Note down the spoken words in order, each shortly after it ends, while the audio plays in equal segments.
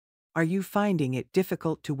Are you finding it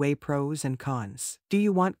difficult to weigh pros and cons? Do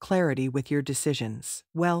you want clarity with your decisions?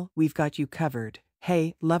 Well, we've got you covered.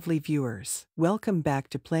 Hey, lovely viewers. Welcome back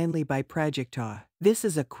to Planly by Projectaw. This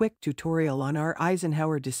is a quick tutorial on our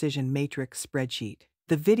Eisenhower decision matrix spreadsheet.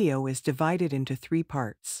 The video is divided into 3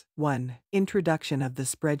 parts. 1. Introduction of the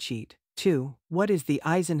spreadsheet. 2. What is the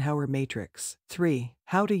Eisenhower matrix? 3.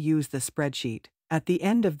 How to use the spreadsheet. At the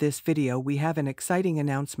end of this video we have an exciting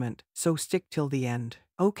announcement, so stick till the end.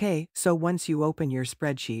 Okay, so once you open your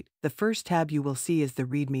spreadsheet, the first tab you will see is the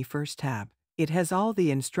Read Me First tab. It has all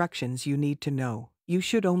the instructions you need to know. You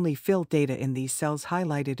should only fill data in these cells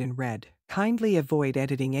highlighted in red. Kindly avoid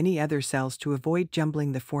editing any other cells to avoid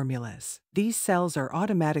jumbling the formulas. These cells are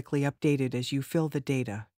automatically updated as you fill the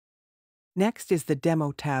data. Next is the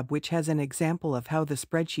Demo tab, which has an example of how the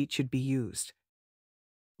spreadsheet should be used.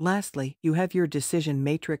 Lastly, you have your Decision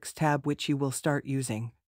Matrix tab, which you will start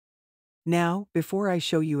using. Now, before I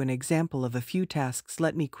show you an example of a few tasks,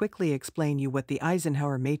 let me quickly explain you what the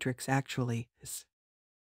Eisenhower matrix actually is.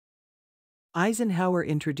 Eisenhower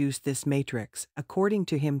introduced this matrix. According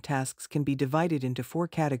to him, tasks can be divided into 4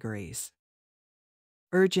 categories: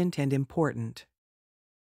 urgent and important,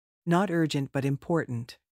 not urgent but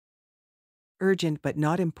important, urgent but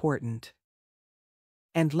not important,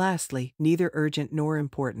 and lastly, neither urgent nor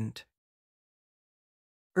important.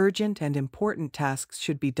 Urgent and important tasks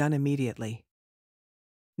should be done immediately.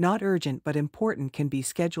 Not urgent but important can be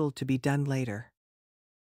scheduled to be done later.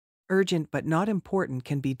 Urgent but not important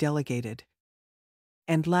can be delegated.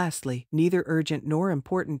 And lastly, neither urgent nor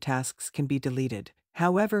important tasks can be deleted.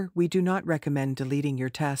 However, we do not recommend deleting your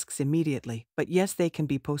tasks immediately, but yes, they can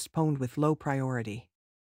be postponed with low priority.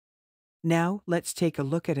 Now, let's take a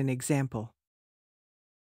look at an example.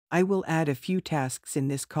 I will add a few tasks in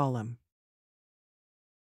this column.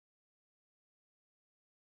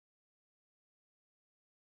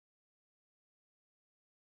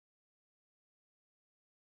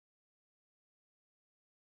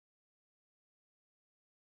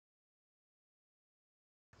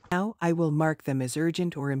 Now, I will mark them as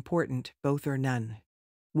urgent or important, both or none.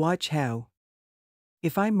 Watch how.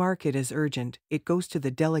 If I mark it as urgent, it goes to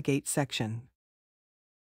the Delegate section.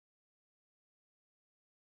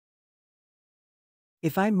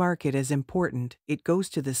 If I mark it as important, it goes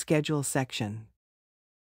to the Schedule section.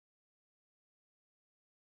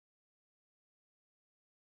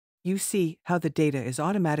 You see how the data is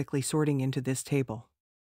automatically sorting into this table.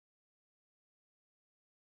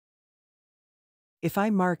 If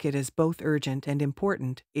I mark it as both urgent and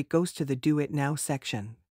important, it goes to the Do It Now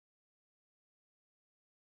section.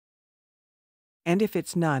 And if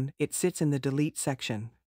it's none, it sits in the Delete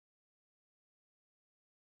section.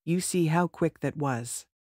 You see how quick that was.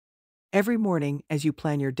 Every morning, as you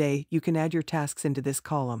plan your day, you can add your tasks into this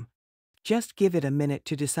column. Just give it a minute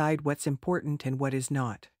to decide what's important and what is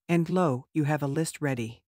not. And lo, you have a list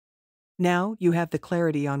ready. Now, you have the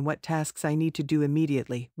clarity on what tasks I need to do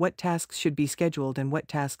immediately, what tasks should be scheduled and what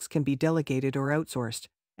tasks can be delegated or outsourced,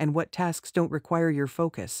 and what tasks don't require your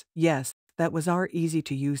focus. Yes, that was our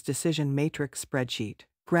easy-to-use decision matrix spreadsheet.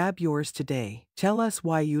 Grab yours today. Tell us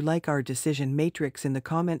why you like our decision matrix in the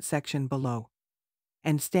comment section below.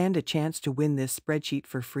 And stand a chance to win this spreadsheet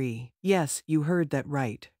for free. Yes, you heard that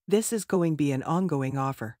right. This is going to be an ongoing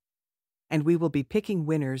offer. And we will be picking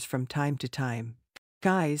winners from time to time.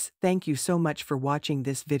 Guys, thank you so much for watching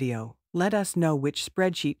this video. Let us know which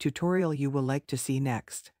spreadsheet tutorial you will like to see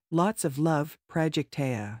next. Lots of love,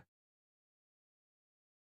 Projectaw.